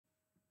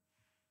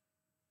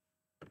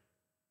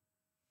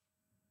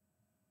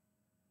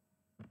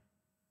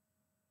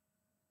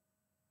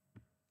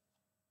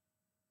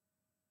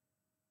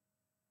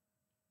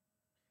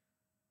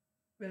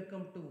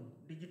Welcome to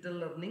Digital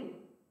Learning,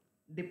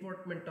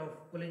 Department of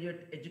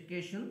Collegiate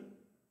Education.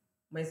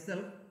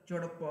 Myself,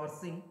 Chodapar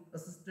Singh,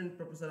 Assistant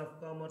Professor of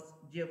Commerce,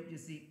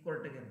 GFGC,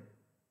 Kortagere.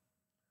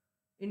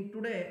 In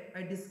today,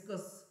 I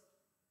discuss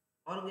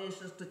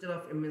organizational structure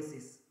of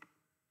MNCs.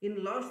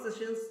 In last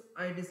sessions,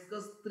 I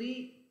discussed three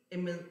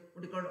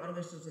what you call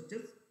organizational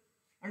structures,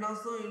 and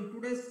also in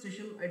today's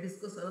session, I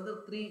discuss another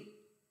three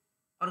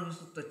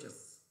organizational structures.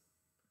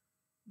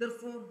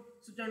 Therefore,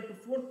 switch on to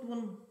fourth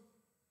one.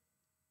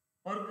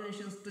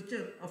 Organization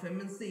structure of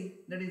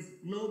MNC, that is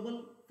global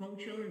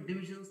functional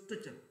division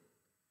structure.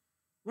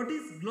 What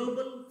is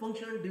global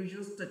functional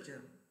division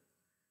structure?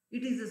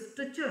 It is a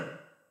structure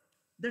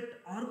that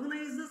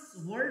organizes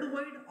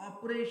worldwide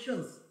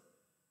operations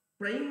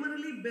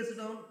primarily based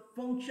on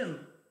function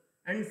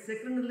and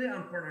secondarily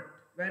on product.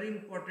 Very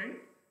important.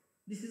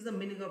 This is the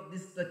meaning of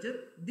this structure.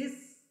 This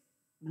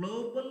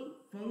global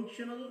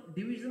functional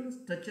division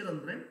structure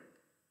andre,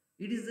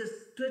 it is a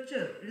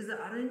structure, it is an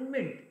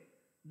arrangement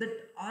that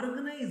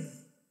organize,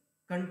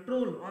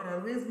 control or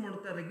organize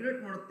ಮಾಡುತ್ತೆ,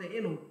 regulate ಮಾಡುತ್ತೆ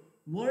ಏನು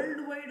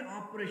world wide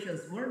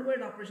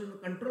operations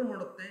control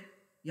ಮಾಡುತ್ತೆ.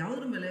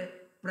 ಯಾವುದ್ರ ಮೇಲೆ?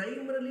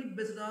 Primarily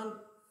based on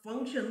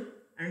function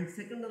and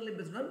ಸೆಕೆಂಡರ್ಲಿ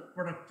based on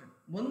product.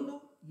 ಒಂದು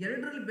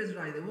ಎರಡರಲ್ಲಿ based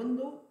ಆಗಿದೆ.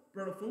 ಒಂದು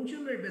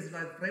ಫಂಕ್ಷನ್ ಬೇಸ್ಡ್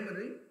ಆಗಿದೆ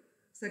ಪ್ರೈಮರಿ,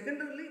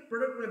 ಸೆಕೆಂಡರ್ಲಿ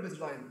ಪ್ರೊಡಕ್ಟ್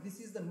ಬೇಸ್ಡ್ ಆಗಿದೆ. This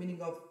is the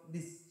meaning of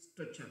this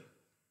structure.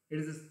 It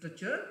is a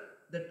structure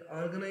that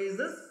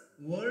organisers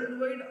world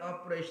wide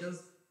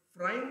operations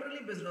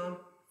primarily based on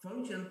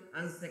function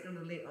and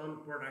secondarily on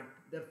product.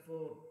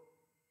 Therefore,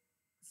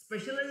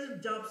 specialized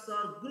jobs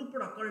are grouped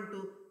according to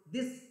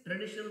this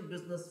traditional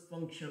business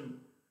function.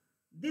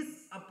 This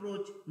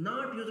approach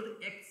not used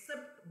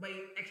except by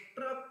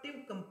extractive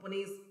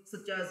companies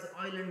such as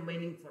oil and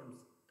mining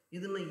firms.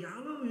 ಇದನ್ನ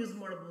ಯಾವಾಗ use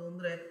ಮಾಡಬಹುದು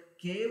ಅಂದ್ರೆ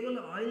ಕೇವಲ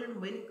oil and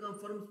mining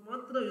firms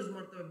ಮಾತ್ರ use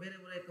ಮಾಡ್ತವೆ, ಬೇರೆ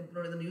ಬೇರೆ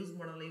ಕಂಪನಿಗಳು ಇದನ್ನು ಯೂಸ್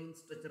ಮಾಡಲ್ಲ ಈ ಒಂದು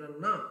ಸ್ಟ್ರಕ್ಚರ್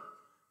ಅನ್ನ.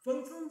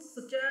 Functions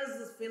such as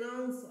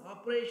finance,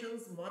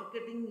 operations,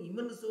 marketing,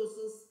 human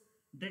resources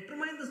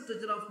determine the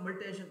structure of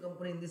multinational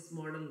company in this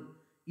model.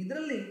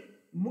 ಇದರಲ್ಲಿ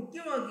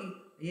ಮುಖ್ಯವಾಗಿ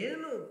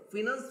ಏನು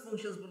ಫೈನಾನ್ಸ್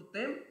ಫಂಕ್ಷನ್ಸ್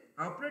ಬರುತ್ತೆ,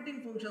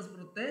 ಆಪರೇಟಿಂಗ್ ಫಂಕ್ಷನ್ಸ್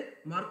ಬರುತ್ತೆ,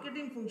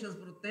 ಮಾರ್ಕೆಟಿಂಗ್ ಫಂಕ್ಷನ್ಸ್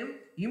ಬರುತ್ತೆ,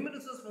 ಹ್ಯೂಮನ್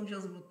ರಿಸೋರ್ಸ್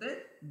ಫಂಕ್ಷನ್ಸ್ ಬರುತ್ತೆ.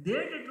 They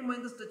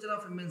determine the structure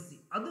of MNC.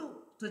 ಅದು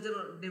structure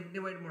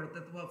divide ಮಾಡುತ್ತೆ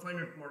ಅಥವಾ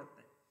ಫೈಂಡ್ ಔಟ್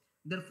ಮಾಡುತ್ತೆ.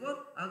 Therefore,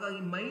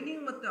 ಹಾಗಾಗಿ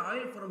ಮೈನಿಂಗ್ ಮತ್ತೆ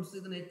ಆಯಿಲ್ ಫರ್ಮ್ಸ್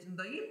ಇದನ್ನ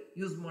ಹೆಚ್ಚಿನದಾಗಿ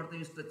ಯೂಸ್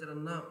ಮಾಡ್ತೇವೆ ಈ ಸ್ಟ್ರಕ್ಚರ್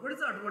ಅನ್ನ. What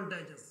is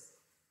advantages?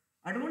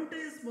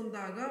 ಅಡ್ವಾಂಟೇಜ್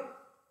ಬಂದಾಗ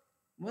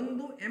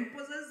ಒಂದು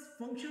emphasise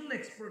functional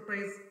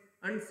expertise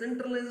and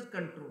centralised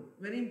control.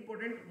 Very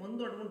important.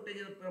 ಒಂದು ಅಡ್ವಾಂಟೇಜ್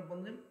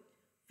ಬಂದರೆ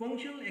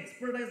ಫಂಕ್ಷನಲ್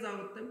ಎಕ್ಸ್ಪರ್ಟೈಸ್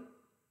ಆಗುತ್ತೆ.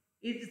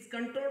 It is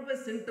controlled by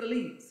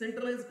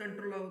centralised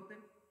control ಆಗುತ್ತೆ.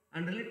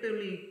 And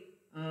relatively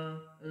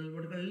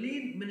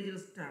lean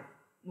manager staff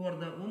over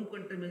the home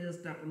country manager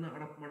staff ಅನ್ನು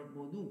adapt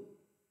ಮಾಡಬಹುದು.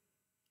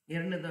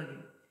 ಎರಡನೇದಾಗಿ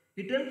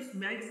it helps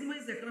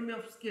maximise economy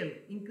of scale,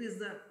 increase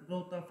the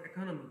growth of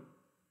economy.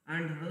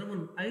 And another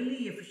one, highly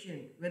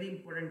efficient, very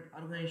important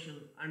organization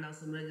and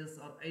also managers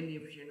are highly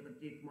efficient ಅಂತ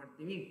treat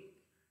ಮಾಡ್ತೀವಿ.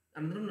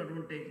 Another one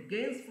advantage,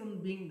 gains from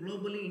being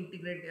globally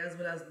integrated as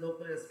well as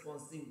locally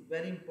responsive.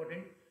 Very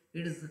important.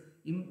 It is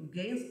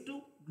gains to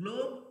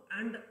globe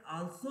and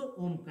also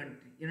home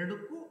country.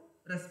 ಎರಡಕ್ಕೂ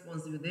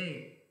responsive ಇದೆ.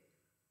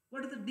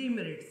 What are the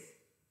demerits?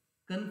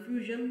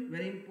 Confusion,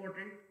 very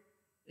important.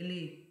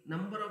 ಇಲ್ಲಿ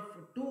number of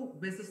 2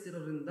 basis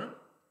ಇರೋದ್ರಿಂದ,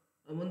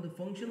 ಒಂದು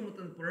function ಮತ್ತು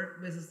ಒಂದು product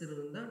basis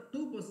ಇರೋದ್ರಿಂದ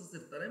 2 persons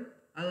ಇರ್ತಾರೆ.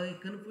 ಹಾಗಾಗಿ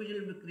confusion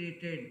will be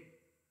created.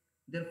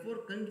 Therefore,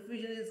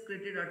 confusion is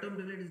created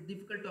automatically. It is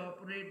difficult to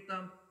operate the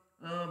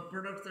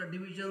products or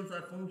divisions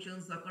or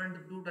functions according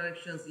to 2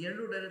 directions.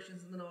 ಎರಡು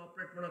directions ಇಂದ ನಾವು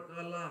ಆಪರೇಟ್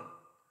ಮಾಡೋಕ್ಕಾಗಲ್ಲ.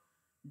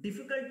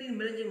 Difficulty in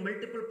managing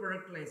multiple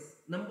product lines.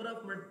 Number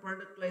of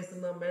product lines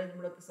ಅನ್ನ manage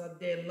ಮಾಡೋಕ್ಕೆ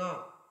ಸಾಧ್ಯ ಇಲ್ಲ.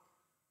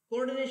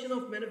 Coordination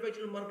of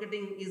manufacturing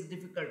marketing is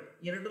difficult.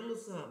 ಎರಡರಲ್ಲೂ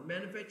ಸಹ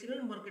manufacturing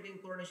and marketing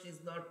coordination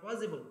is not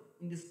possible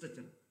in this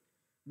structure.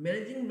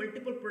 Managing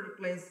multiple product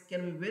lines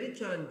can be very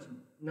challenging.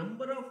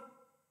 Number of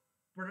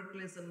product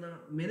lines ಅನ್ನ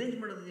manage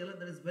ಮಾಡೋದಿದೆಯಲ್ಲ,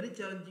 that is very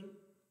challenging.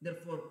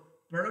 Therefore,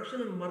 production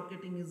and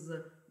marketing is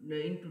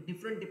into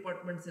different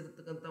departments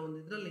ಇರತಕ್ಕಂಥ ಒಂದು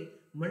ಇದರಲ್ಲಿ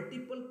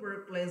multiple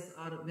product lines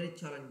are very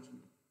challenging.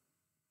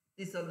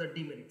 These are the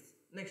demerits.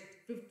 Next,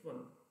 fifth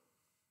one,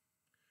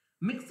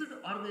 mixed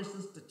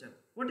organizational structure.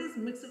 What is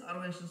mixed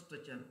organizational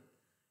structure?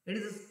 It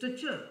is a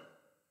structure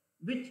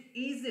which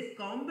is a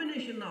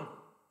combination of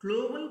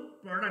global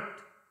product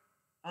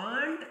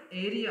and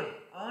area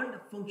and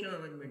function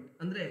arrangement.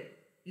 ಅಂದ್ರೆ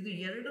ಇದು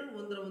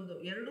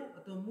ಎರಡು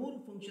ಅಥವಾ ಮೂರು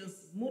functions,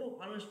 ಮೂರು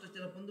organization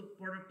structure ಒಂದು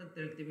product ಅಂತ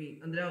ಹೇಳ್ತೀವಿ.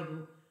 ಅಂದ್ರೆ ಯಾವುದು?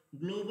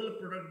 ಗ್ಲೋಬಲ್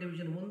ಪ್ರಾಡಕ್ಟ್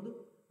ಡಿವಿಷನ್ ಒಂದು,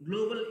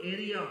 ಗ್ಲೋಬಲ್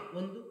ಏರಿಯಾ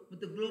ಒಂದು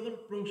ಮತ್ತು ಗ್ಲೋಬಲ್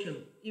ಫಂಕ್ಷನ್.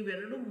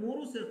 ಇವೆರಡು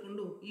ಮೂರು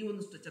ಸೇರ್ಕೊಂಡು ಈ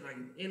ಒಂದು ಸ್ಟ್ರಕ್ಚರ್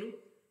ಆಗಿದೆ. ಏನು?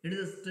 It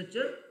is a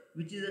structure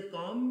which is a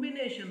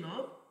combination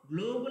of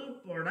global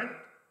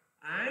product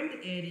and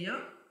area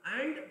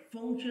and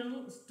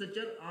functional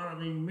structure R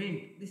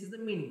arrangement. This is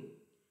the meaning.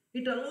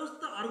 It allows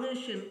the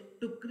organization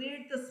to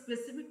create the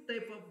specific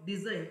type of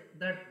design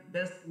that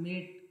best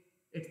meet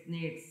its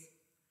needs.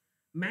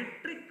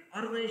 Matrix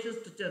organization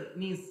structure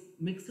means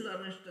mixed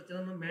organization structure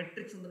ಅನ್ನು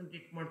matrix ಅಂತ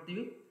treat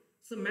ಮಾಡ್ತೀವಿ.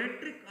 So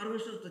matrix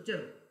organizational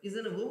structure is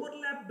an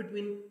overlap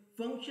between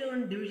function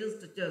and division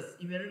structures.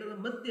 ಇವೆರಡರ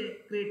ಮಧ್ಯೆ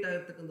create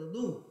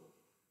ಆಗಿರ್ತಕ್ಕಂಥದ್ದು.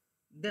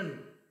 Then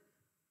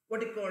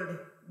what is called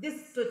this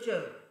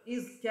structure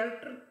is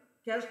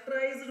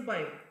characterized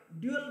by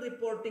dual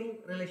reporting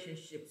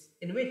relationships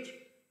in which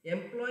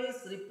employees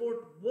report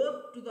both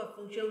to the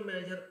functional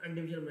manager and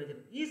division manager.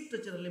 ಈ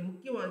structure ಅಲ್ಲಿ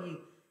ಮುಖ್ಯವಾಗಿ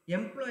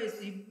employees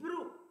ಇಬ್ಬರು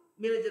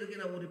ಮ್ಯಾನೇಜರ್ಗೆ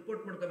ನಾವು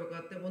report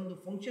ಮಾಡ್ಕೋಬೇಕಾಗುತ್ತೆ, ಒಂದು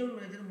ಫಂಕ್ಷನಲ್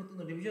ಮ್ಯಾನೇಜರ್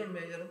ಮತ್ತೊಂದು ಡಿವಿಷನಲ್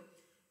ಮ್ಯಾನೇಜರ್.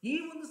 ಈ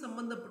ಒಂದು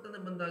ಸಂಬಂಧಪಟ್ಟಂತೆ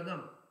ಬಂದಾಗ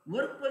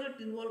work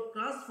project involve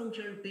cross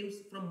functional teams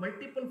from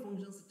multiple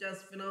functions such as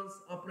finance,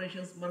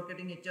 operations,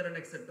 marketing, HR and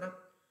etc.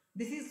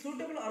 This is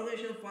suitable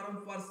organization forum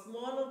for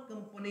smaller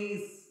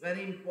companies.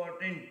 Very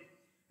important.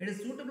 It is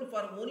suitable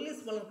for only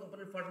smaller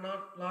companies, for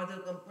not larger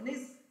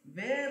companies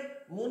where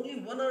only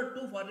one or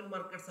two foreign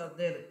markets are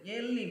there.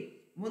 ಎಲ್ಲಿ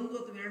ಒಂದು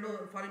ಅಥವಾ ಎರಡು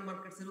foreign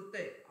markets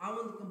ಇರುತ್ತೆ ಆ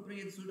ಒಂದು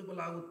ಕಂಪನಿಗೆ ಇದು suitable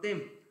ಆಗುತ್ತೆ.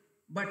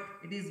 But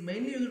it is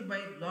mainly used by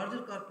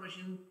larger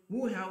corporation who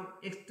have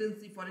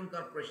extensive foreign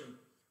corporation.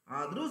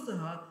 ಆದರೂ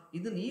ಸಹ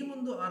ಇದನ್ನ ಈ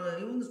ಒಂದು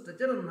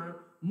ಸ್ಟ್ರಕ್ಚರ್ ಅನ್ನ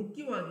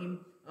ಮುಖ್ಯವಾಗಿ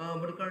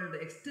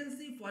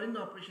ಎಕ್ಸ್ಟೆನ್ಸಿವ್ ಫಾರಿನ್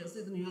ಆಪರೇಷನ್ಸ್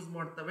ಇದನ್ನು ಯೂಸ್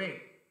ಮಾಡ್ತವೆ.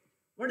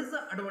 What is the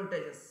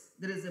advantages?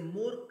 There is A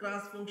more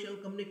cross functional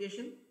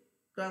communication.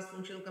 Cross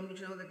functional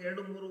communication ಅದಕ್ಕೆ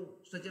 2-3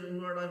 ಸ್ಟ್ರಕ್ಚರ್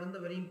ಇನ್ವಾಲ್ವ್ ಆಗೋದ್ರಿಂದ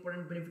ವೆರಿ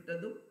ಇಂಪಾರ್ಟೆಂಟ್ ಬೆನಿಫಿಟ್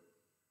ಅದು.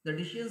 The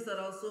decisions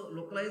are also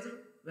localised,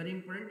 very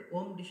important.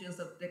 Home decisions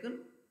are taken.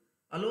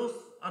 Allows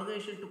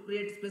organization to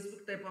create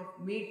specific type of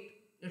meet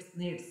its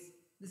needs.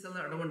 These are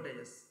the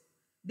advantages.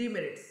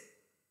 Demerits: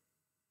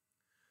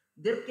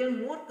 there can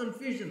more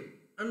confusion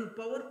and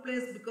power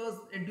plays because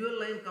a dual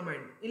line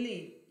command. ಇಲ್ಲಿ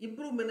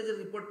ಇಬ್ರು manager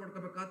report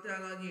ಮಾಡ್ಕೋಬೇಕಾಗುತ್ತೆ,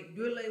 ಹಾಗಾಗಿ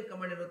dual line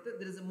command ಇರುತ್ತೆ.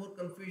 there is a more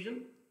confusion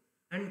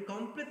and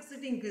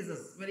complexity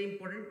increases. Very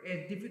important. A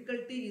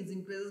difficulty is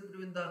increases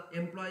between the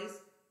employees,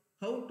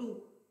 how to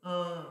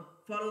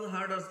follow the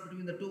orders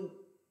between the two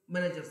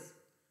managers,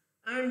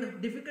 and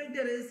difficulty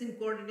arises in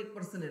coordinating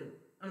personnel.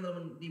 Another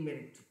one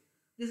demerit.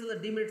 These are the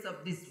demerits of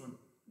this one.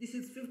 This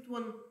is 5th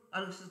one,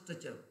 organizational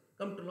structure.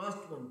 Come to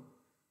last one,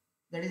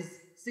 that is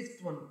 6th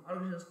one,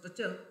 organizational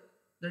structure,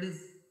 that is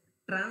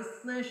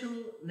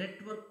transnational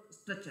network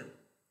structure.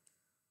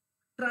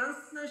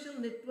 Transnational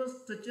network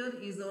structure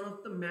is one of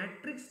the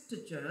matrix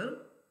structure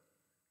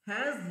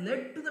has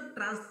led to the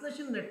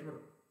transnational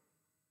network.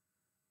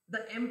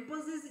 The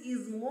emphasis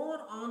is more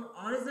on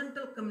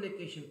horizontal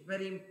communication.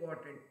 Very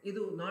important.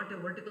 Idu not a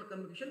vertical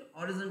communication,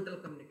 horizontal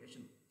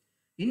communication.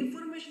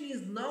 Information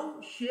is now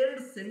shared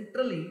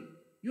centrally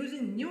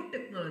using new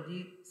technology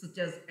such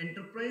as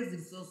enterprise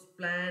resource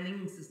planning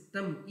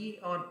system,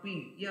 ERP.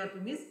 ERP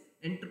means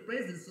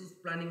enterprise resource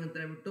planning anta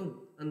ಹೇಳ್ಬಿಟ್ಟು.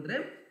 ಅಂದ್ರೆ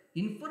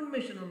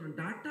information ಅನ್ನು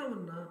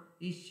ಡಾಟಾವನ್ನ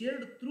ಈ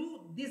ಶೇರ್ಡ್ through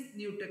this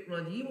new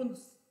technology. ಈ ಒಂದು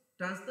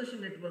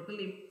translation network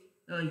ಅಲ್ಲಿ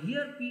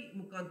ERP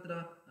ಮುಖಾಂತರ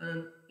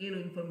ಏನು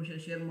information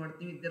share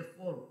ಮಾಡ್ತೀವಿ.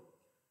 therefore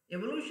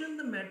evolution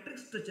the matrix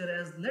structure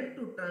has led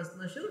to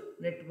transnational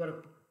network.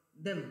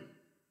 then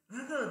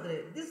ಹಾಗಾದ್ರೆ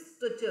this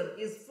structure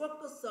is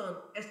focused on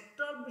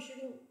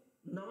establishing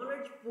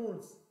knowledge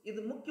pools.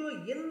 ಇದು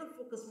ಮುಖ್ಯವಾಗಿ ಏನು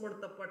ಫೋಕಸ್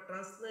ಮಾಡ್ತಪ್ಪ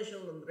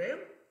ಟ್ರಾನ್ಸ್ನೇಷನಲ್ ಅಂದ್ರೆ,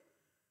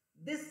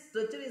 this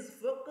structure is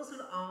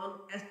focused on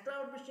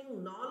establishing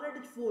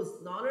knowledge pools.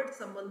 Knowledge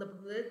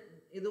ಸಂಬಂಧಪಟ್ಟ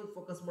ಇದು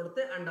focus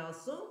ಮಾಡುತ್ತೆ. and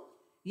also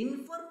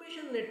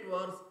information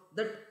networks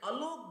that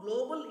allow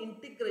global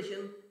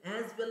integration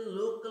as well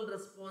local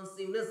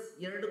responsiveness.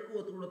 ಎರಡಕ್ಕೂ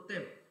ಒತ್ತು ಕೊಡುತ್ತೆ.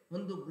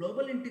 ಒಂದು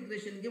ಗ್ಲೋಬಲ್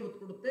ಇಂಟಿಗ್ರೇಷನ್ಗೆ ಒತ್ತು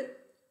ಕೊಡುತ್ತೆ,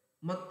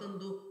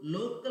 ಮತ್ತೊಂದು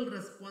ಲೋಕಲ್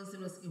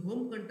ರೆಸ್ಪಾನ್ಸಿವ್ನೆಸ್ಗೆ,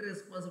 ಹೋಮ್ ಕಂಟ್ರಿ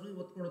ರೆಸ್ಪಾನ್ಸಿಬಿಲಿಟಿ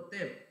ಒತ್ತು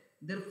ಕೊಡುತ್ತೆ.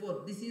 therefore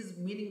this is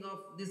meaning of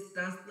this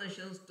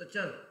transnational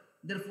structure.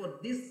 therefore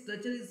this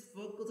structure is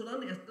focused on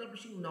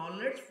establishing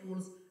knowledge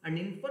pools and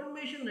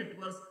information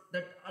networks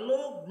that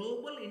allow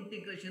global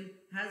integration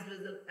as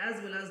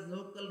well as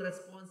local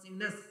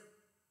responsiveness.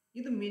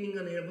 ಇದು meaning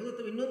ಅನ್ನು ಹೇಳ್ಬೋದು,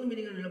 ಅಥವಾ ಇನ್ನೊಂದು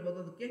meaning ಅನ್ನು ಹೇಳ್ಬೋದು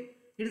ಅದಕ್ಕೆ.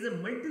 It is A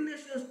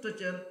multinational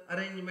structure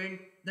arrangement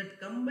that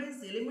combines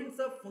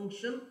elements of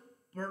function,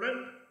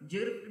 product,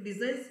 geographic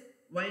designs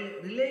while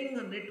relying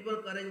on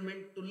network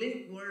arrangement to link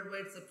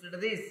worldwide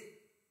subsidiaries.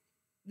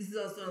 This is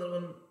also another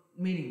one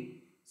meaning.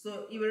 So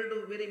ಇವೆರಡು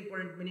very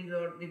important meaning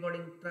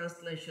regarding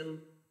translation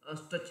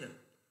structure.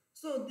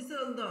 So these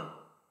are all the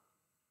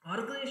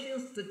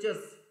organizational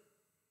structures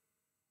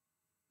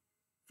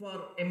for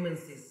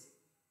MNCs.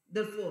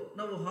 therefore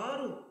ನಾವು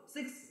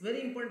 6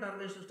 very important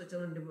organization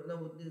structure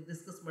ನಾವು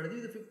discuss ಮಾಡಿದ್ವಿ.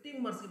 ಇದು 15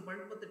 marks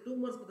important, ಮತ್ತೆ 2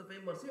 marks ಮತ್ತೆ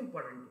 5 marks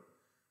important.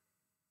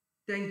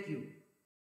 Thank you.